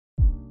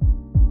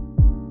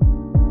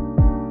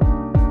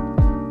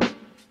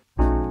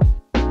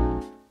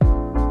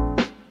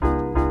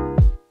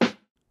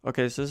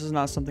Okay, so this is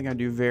not something I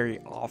do very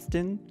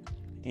often,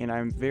 and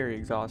I'm very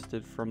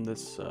exhausted from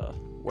this,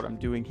 what I'm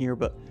doing here,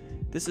 but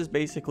this is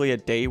basically a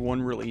day one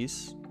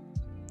release,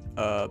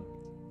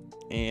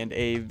 and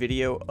a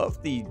video of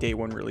the day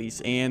one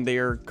release, and they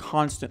are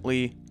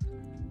constantly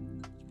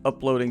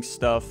uploading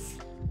stuff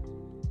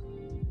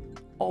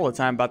all the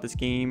time about this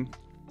game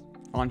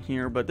on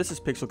here, but this is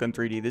Pixel Gun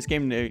 3D. This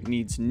game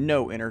needs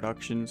no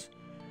introductions.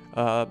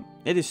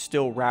 It is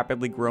still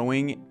rapidly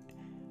growing.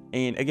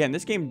 And again,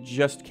 this game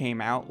just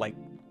came out like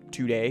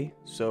today,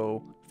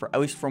 so at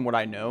least from what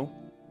I know.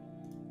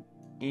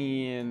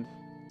 And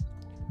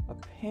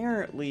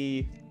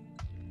apparently,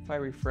 if I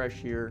refresh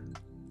here,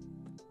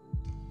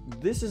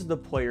 this is the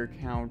player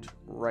count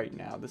right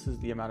now. This is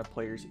the amount of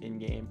players in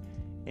game,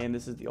 and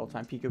this is the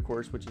all-time peak, of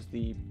course, which is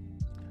the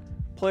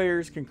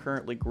players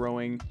concurrently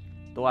growing.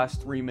 The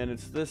last 3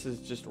 minutes, this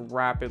is just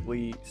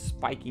rapidly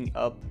spiking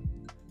up.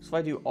 So if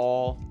I do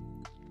all,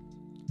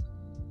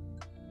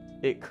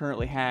 it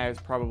currently has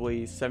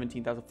probably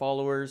 17,000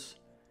 followers,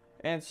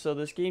 and so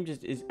this game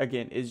just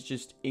is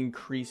just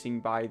increasing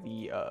by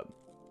the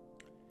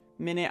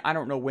minute. I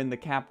don't know when the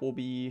cap will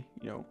be,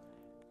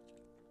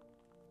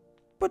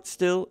 but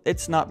still,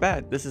 it's not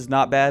bad. This is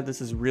not bad.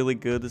 This is really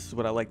good. This is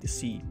what I like to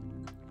see.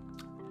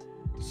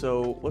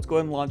 So let's go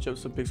ahead and launch up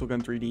some Pixel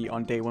Gun 3D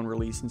on day one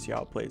release and see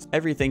how it plays.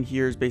 Everything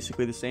here is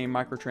basically the same.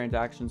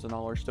 Microtransactions and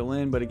all are still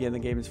in, but again, the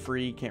game is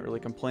free. Can't really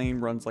complain.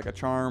 Runs like a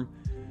charm.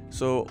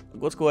 So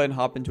let's go ahead and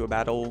hop into a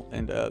battle,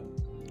 and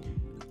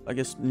I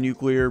guess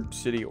Nuclear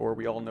City, or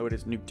we all know it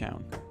as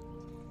Nuketown.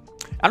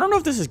 I don't know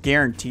if this is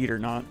guaranteed or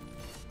not.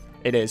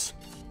 It is.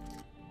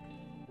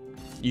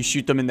 You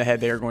shoot them in the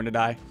head, they are going to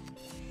die.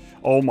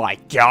 Oh my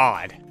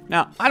god.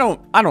 Now, I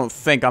don't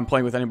think I'm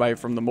playing with anybody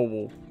from the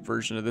mobile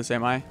version of this,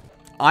 am I?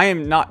 I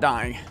am not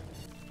dying.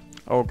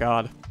 Oh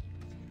god.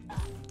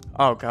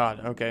 Oh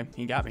god. Okay,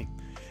 he got me.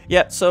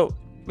 Yeah, so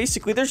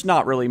basically, there's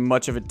not really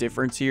much of a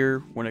difference here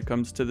when it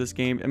comes to this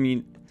game. I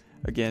mean,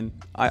 again,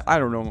 I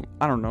don't know.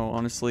 I don't know,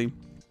 honestly.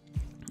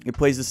 It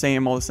plays the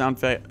same. All the sound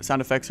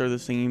effects are the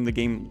same. The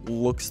game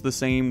looks the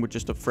same with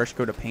just a fresh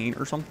coat of paint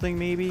or something,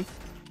 maybe.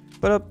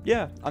 But,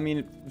 yeah, I mean,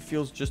 it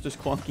feels just as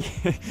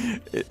clunky.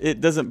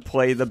 it doesn't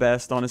play the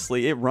best,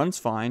 honestly. It runs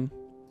fine,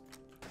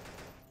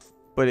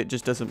 but it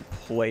just doesn't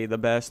play the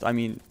best. I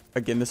mean,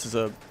 again, this is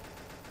a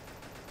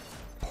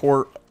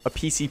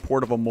PC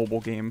port of a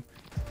mobile game.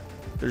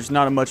 There's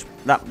not much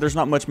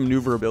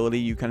maneuverability.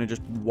 You kind of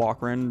just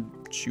walk around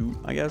and shoot,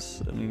 I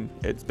guess. I mean,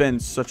 it's been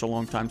such a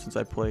long time since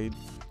I played.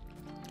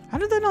 How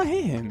did that not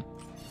hit him?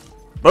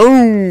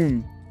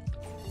 Boom!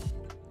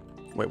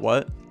 Wait,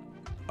 what?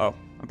 Oh,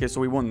 okay,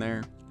 so we won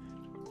there.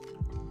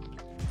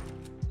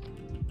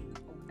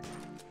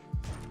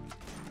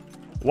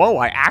 Whoa,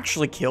 I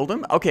actually killed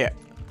him? Okay.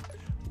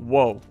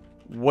 Whoa,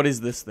 what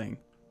is this thing?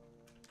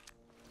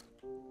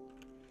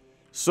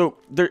 So,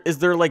 is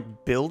there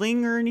like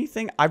building or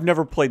anything? I've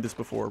never played this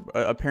before.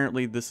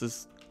 Apparently, this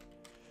is...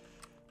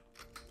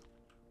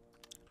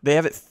 They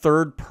have it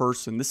third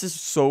person. This is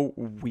so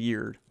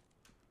weird.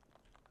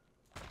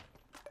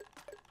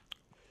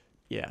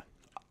 Yeah.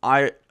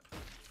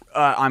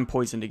 I'm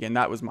poisoned again.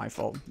 That was my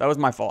fault. That was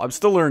my fault. I'm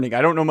still learning.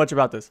 I don't know much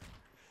about this.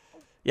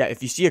 Yeah,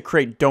 if you see a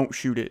crate, don't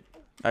shoot it.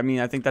 I mean,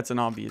 I think that's an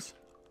obvious.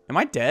 Am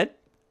I dead?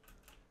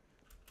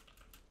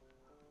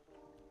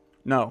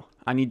 No.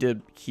 I need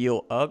to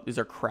heal up. Is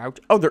there crouch?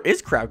 Oh, there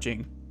is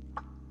crouching.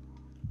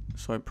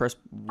 So I press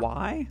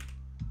Y?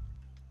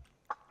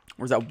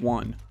 Or is that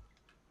 1?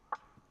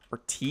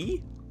 Or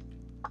T?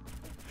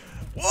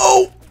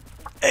 Whoa!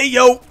 Hey,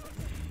 yo!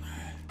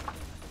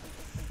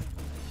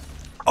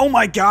 Oh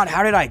my god,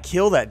 how did I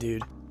kill that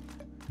dude?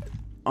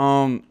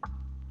 So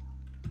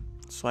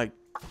I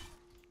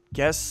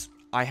guess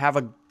I have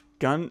a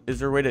gun. Is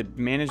there a way to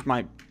manage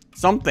my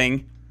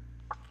something?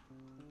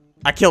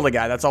 I killed a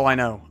guy, that's all I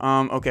know.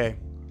 Okay.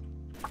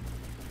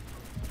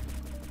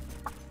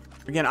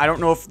 Again, I don't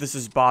know if this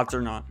is bots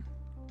or not.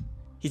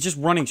 He's just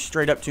running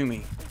straight up to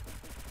me.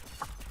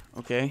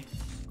 Okay.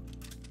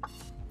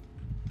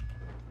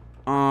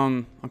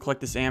 I'll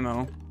collect this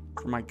ammo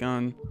for my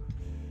gun.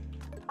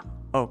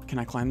 Oh, can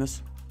I climb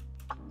this?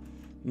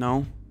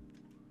 No.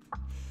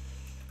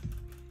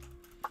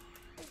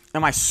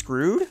 Am I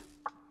screwed?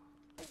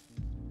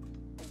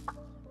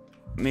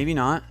 Maybe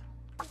not.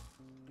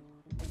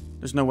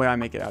 There's no way I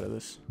make it out of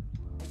this.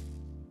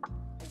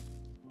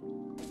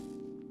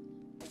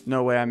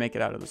 No way I make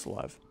it out of this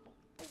alive.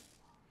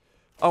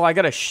 Oh, I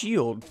got a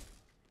shield.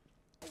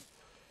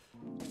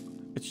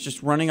 It's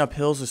just running up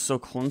hills is so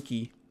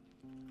clunky.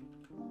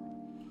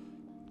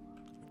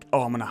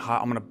 Oh, I'm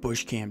gonna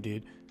bush camp,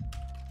 dude.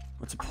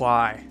 Let's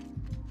apply.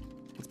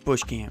 Let's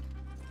bush camp.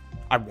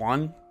 I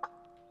won?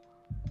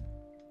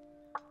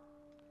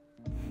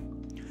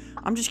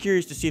 I'm just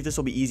curious to see if this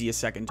will be easy a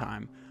second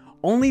time.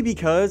 Only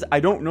because I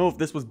don't know if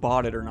this was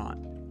botted or not.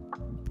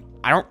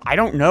 I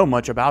don't know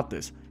much about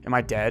this. Am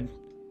I dead?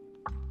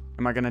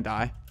 Am I gonna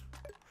die?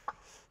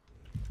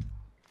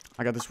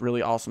 I got this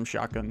really awesome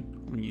shotgun.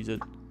 I'm gonna use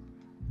it.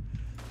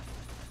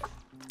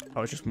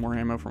 Oh, it's just more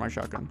ammo for my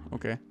shotgun.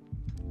 Okay.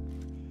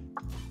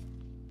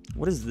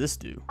 What does this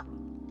do?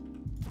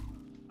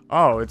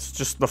 Oh, it's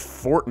just the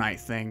Fortnite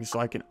thing. So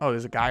I can... Oh,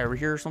 there's a guy over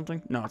here or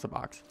something? No, it's a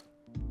box.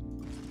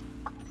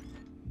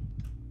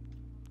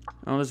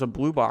 Oh, there's a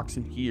blue box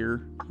in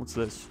here. What's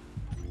this?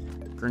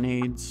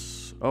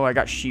 Grenades. Oh, I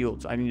got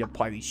shields. I need to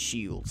apply these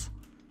shields.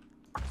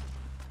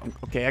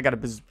 Okay, I got a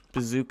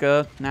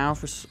bazooka now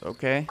for...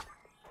 Okay.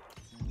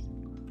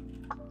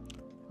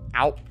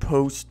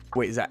 Outpost.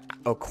 Wait, is that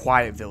a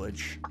quiet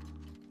village?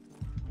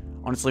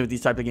 Honestly, with these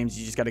type of games,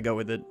 you just got to go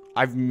with it.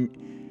 I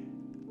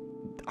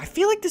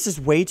feel like this is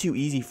way too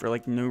easy for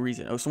like no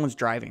reason. Oh, someone's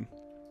driving.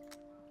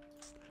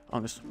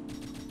 On this.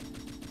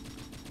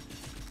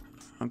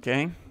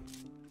 Okay.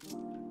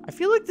 I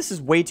feel like this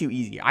is way too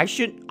easy. I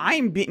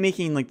am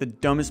making like the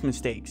dumbest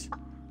mistakes.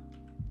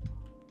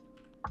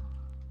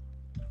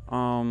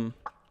 Yeah,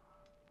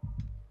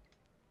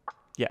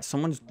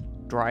 someone's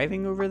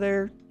driving over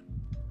there.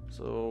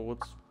 So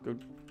let's go.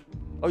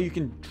 Oh, you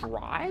can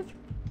drive?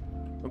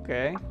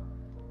 Okay.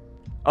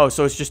 Oh,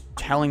 so it's just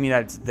telling me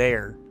that it's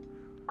there.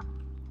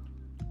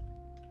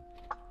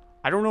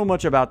 I don't know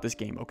much about this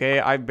game,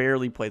 okay? I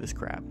barely play this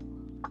crap.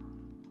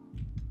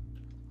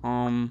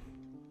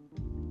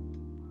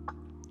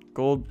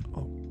 Gold.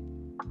 Oh,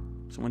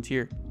 someone's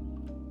here.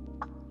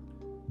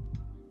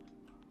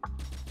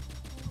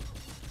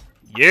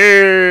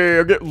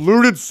 Yeah, get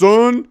looted,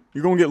 son.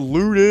 You're gonna get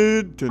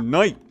looted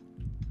tonight.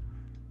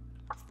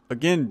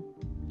 Again,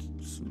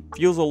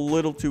 feels a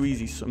little too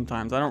easy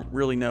sometimes. I don't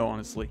really know,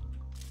 honestly.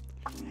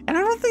 And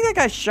I don't think that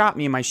guy shot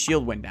me and my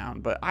shield went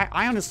down, but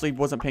I honestly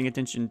wasn't paying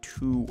attention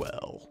too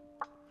well.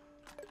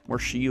 More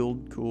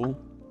shield, cool.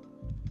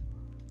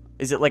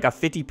 Is it like a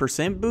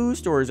 50%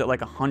 boost or is it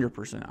like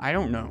 100%? I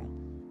don't know.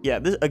 Yeah,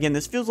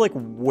 this feels like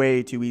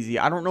way too easy.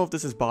 I don't know if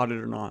this is botted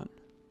or not.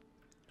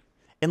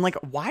 And like,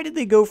 why did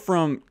they go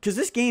from... Because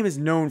this game is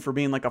known for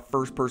being like a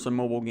first-person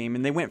mobile game,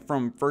 and they went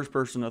from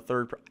first-person to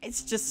third-person.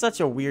 It's just such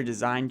a weird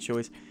design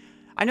choice.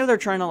 I know they're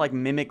trying to like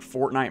mimic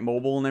Fortnite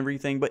mobile and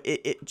everything, but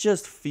it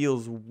just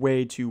feels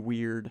way too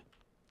weird.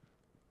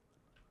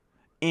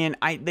 And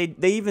they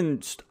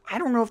even... I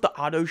don't know if the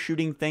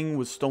auto-shooting thing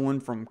was stolen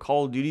from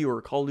Call of Duty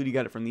or Call of Duty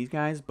got it from these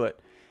guys, but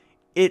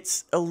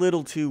it's a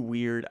little too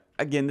weird.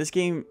 Again, this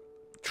game...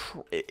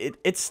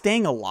 It's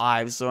staying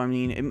alive, so I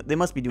mean, they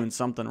must be doing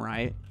something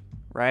right.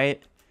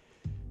 Right?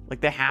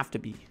 Like, they have to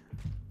be.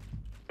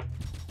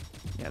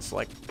 Yeah, so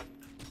like...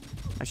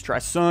 Nice try,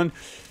 son.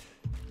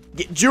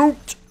 Get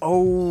juked!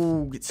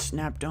 Oh, get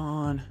snapped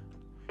on.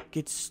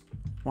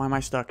 Why am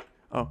I stuck?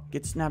 Oh,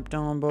 get snapped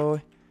on,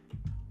 boy.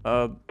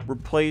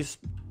 Replace...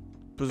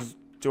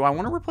 Do I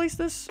want to replace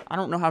this? I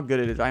don't know how good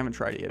it is. I haven't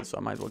tried it yet, so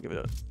I might as well give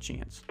it a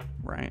chance.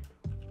 Right?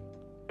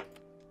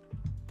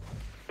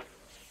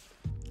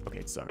 Okay,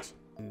 it sucks.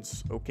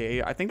 It's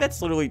okay, I think that's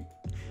literally...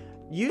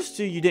 Used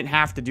to, you didn't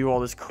have to do all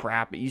this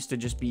crap. It used to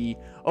just be,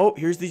 oh,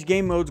 here's these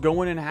game modes,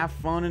 go in and have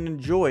fun and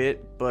enjoy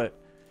it. But,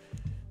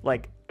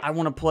 like, I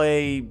want to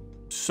play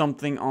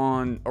something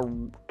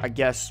on, I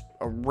guess,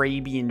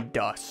 Arabian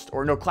Dust.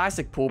 Or, no,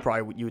 Classic Pool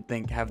probably what you would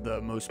think have the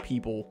most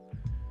people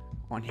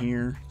on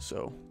here.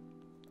 So,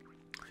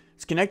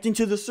 it's connecting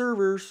to the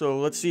server. So,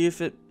 let's see if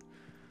it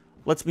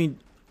lets me,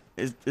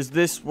 is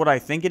this what I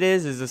think it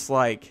is? Is this,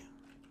 like...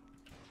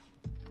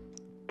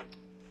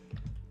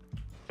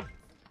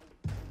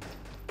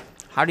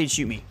 How did he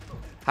shoot me?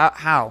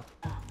 How?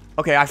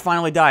 Okay, I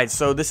finally died.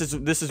 So this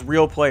is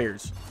real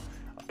players.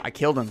 I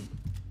killed him.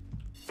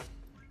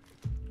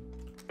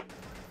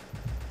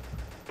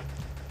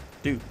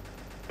 Dude,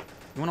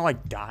 you wanna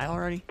like die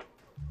already?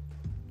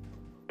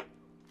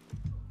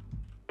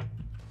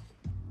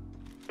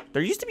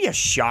 There used to be a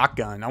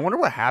shotgun. I wonder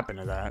what happened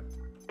to that.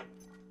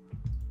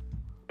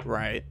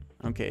 Right.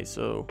 Okay,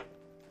 so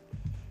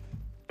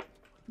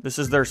this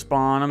is their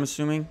spawn, I'm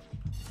assuming.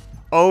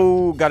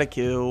 Oh, got a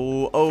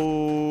kill.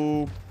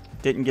 Oh,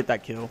 didn't get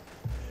that kill.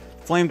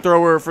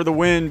 Flamethrower for the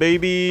win,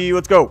 baby.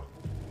 Let's go.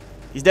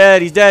 He's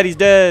dead. He's dead. He's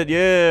dead.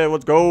 Yeah,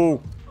 let's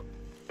go.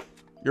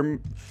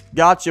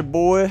 Gotcha,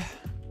 boy.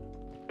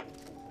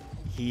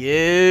 He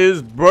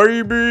is,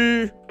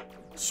 baby.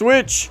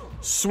 Switch.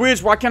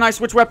 Switch. Why can't I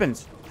switch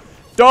weapons?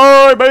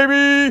 Die,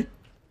 baby.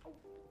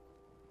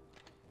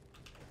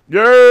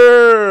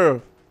 Yeah.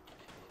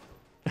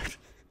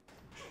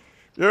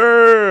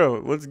 Yeah.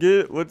 Let's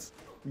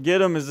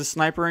get him. Is the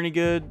sniper any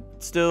good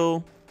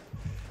still?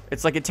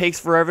 It's like it takes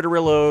forever to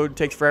reload,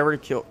 takes forever to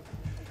kill.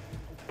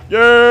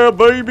 Yeah,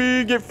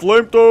 baby, get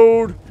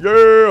flamethrowed.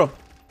 Yeah.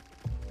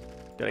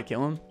 Did I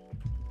kill him?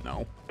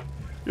 No.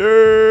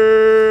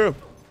 Yeah.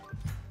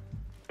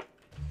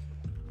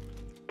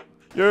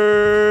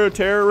 Yeah,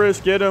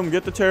 terrorist, get him.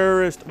 Get the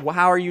terrorist.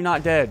 How are you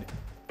not dead?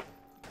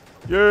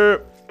 Yeah.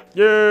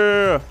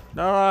 Yeah.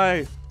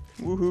 Die.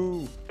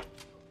 Woohoo.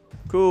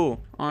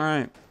 Cool. All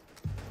right.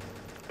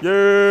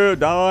 Yeah,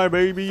 die,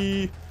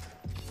 baby.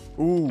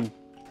 Ooh.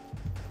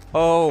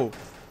 Oh.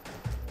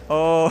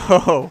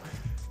 Oh.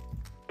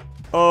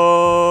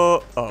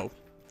 Oh.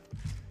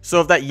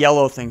 So if that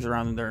yellow thing's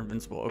around them, they're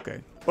invincible. Okay.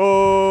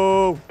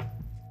 Oh.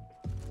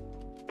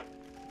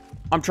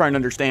 I'm trying to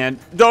understand.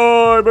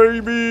 Die,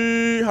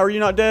 baby! How are you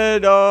not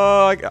dead?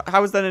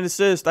 How is that an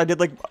assist? I did,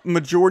 like,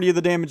 majority of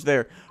the damage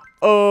there.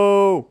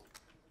 Oh!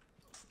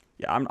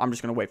 Yeah, I'm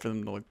just gonna wait for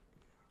them to, like,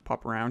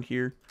 pop around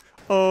here.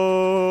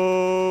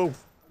 Oh!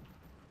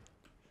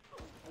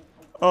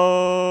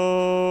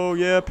 Oh,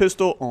 yeah,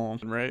 pistol on,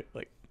 right?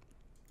 Like,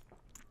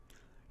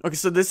 okay,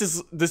 so this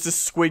is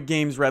Squid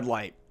Game's red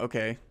light.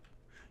 Okay.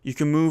 You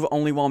can move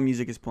only while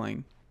music is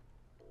playing.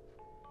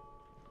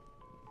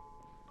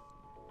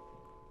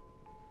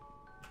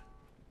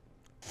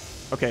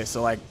 Okay,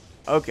 so like,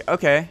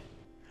 okay.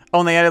 Oh,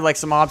 and they added like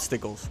some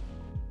obstacles.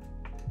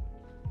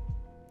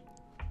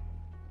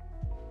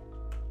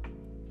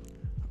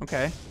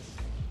 Okay.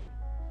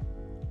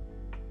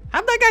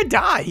 How'd that guy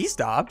die? He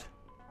stopped.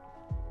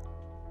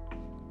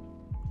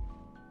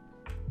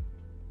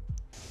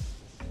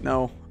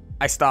 No,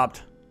 I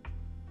stopped.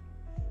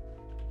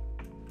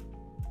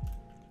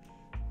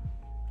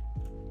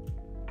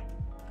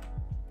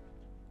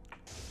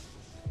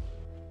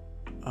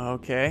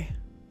 Okay.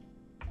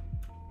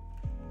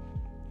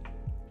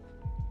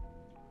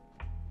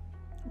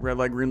 Red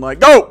light, green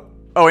light, go!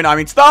 Oh, wait, no, I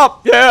mean,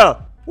 stop!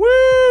 Yeah!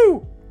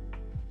 Woo!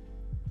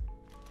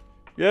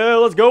 Yeah,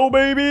 let's go,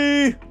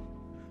 baby!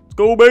 Let's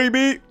go,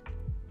 baby!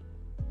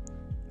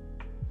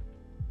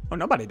 Oh,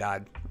 nobody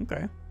died.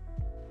 Okay.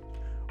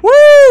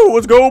 Woo!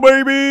 Let's go,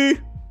 baby!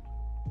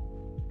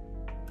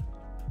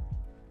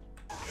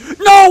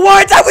 No,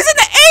 what? I was in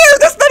the air!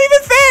 That's not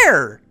even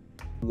fair!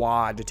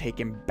 WAD to take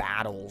in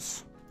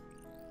battles.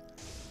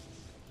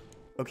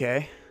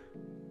 Okay.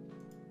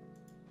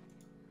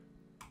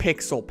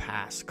 Pixel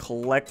Pass.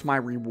 Collect my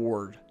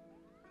reward.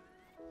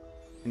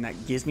 And that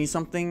gives me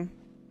something?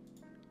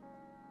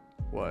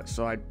 What?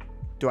 So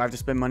do I have to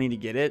spend money to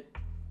get it?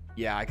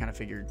 Yeah, I kind of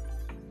figured.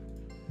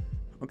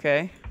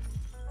 Okay.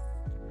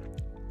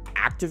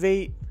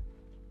 Activate?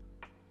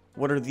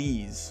 What are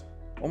these?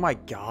 Oh my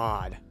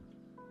god.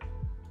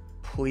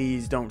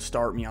 Please don't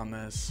start me on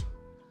this.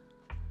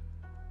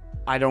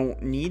 I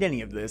don't need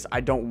any of this.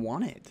 I don't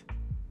want it.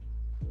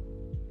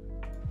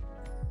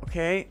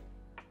 Okay.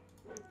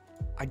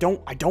 I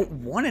don't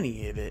want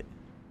any of it.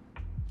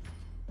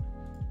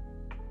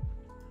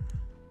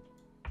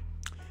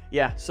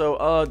 Yeah,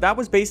 so that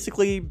was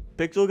basically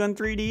Pixel Gun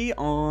 3D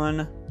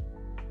on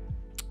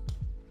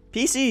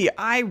PC.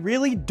 I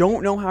really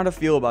don't know how to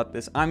feel about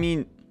this. I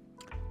mean,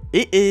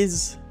 it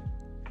is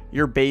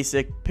your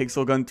basic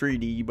Pixel Gun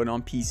 3D, but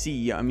on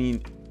PC. I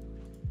mean,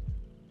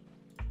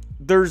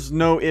 there's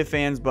no ifs,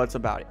 ands, buts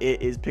about it.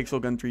 It is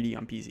Pixel Gun 3D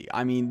on PC.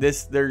 I mean,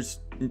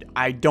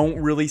 I don't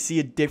really see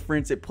a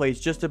difference. It plays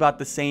just about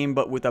the same,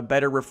 but with a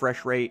better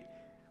refresh rate.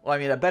 Well, I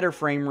mean, a better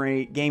frame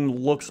rate. Game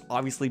looks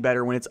obviously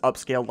better when it's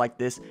upscaled like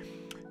this.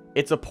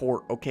 It's a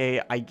port,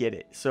 okay? I get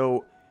it.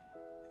 So,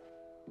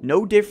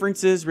 no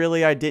differences,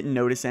 really. I didn't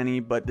notice any,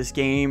 but this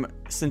game,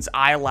 since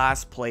I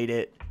last played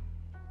it,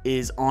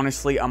 is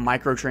honestly a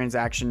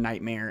microtransaction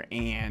nightmare,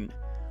 and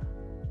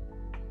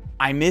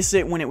I miss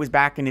it when it was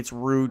back in its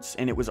roots,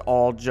 and it was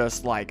all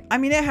just like, I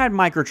mean, it had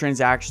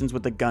microtransactions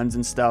with the guns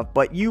and stuff,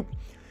 but you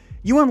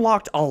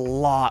unlocked a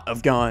lot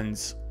of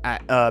guns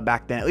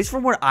back then, at least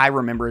from what I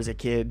remember as a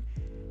kid,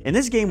 and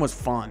this game was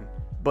fun.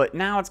 But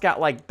now it's got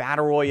like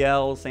battle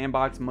royale,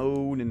 sandbox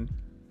mode, and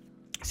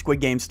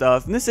Squid Game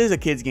stuff, and this is a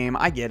kid's game.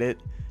 I get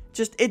it.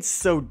 Just, it's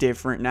so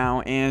different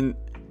now, and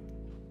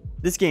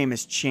this game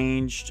has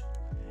changed.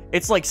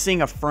 It's like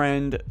seeing a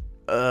friend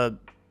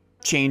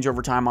change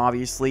over time,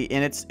 obviously,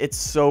 and it's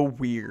so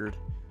weird.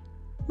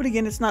 But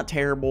again, it's not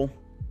terrible,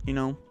 you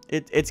know.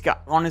 It's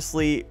got,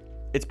 honestly,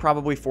 it's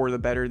probably for the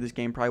better. This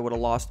game probably would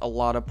have lost a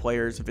lot of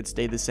players if it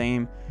stayed the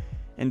same,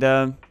 and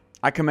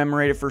I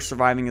commemorate it for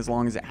surviving as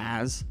long as it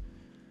has.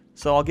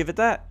 So I'll give it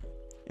that.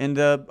 And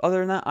other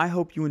than that, I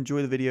hope you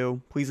enjoy the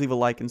video. Please leave a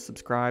like and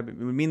subscribe. It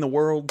would mean the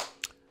world.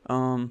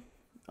 Other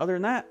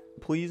than that,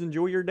 please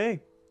enjoy your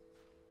day.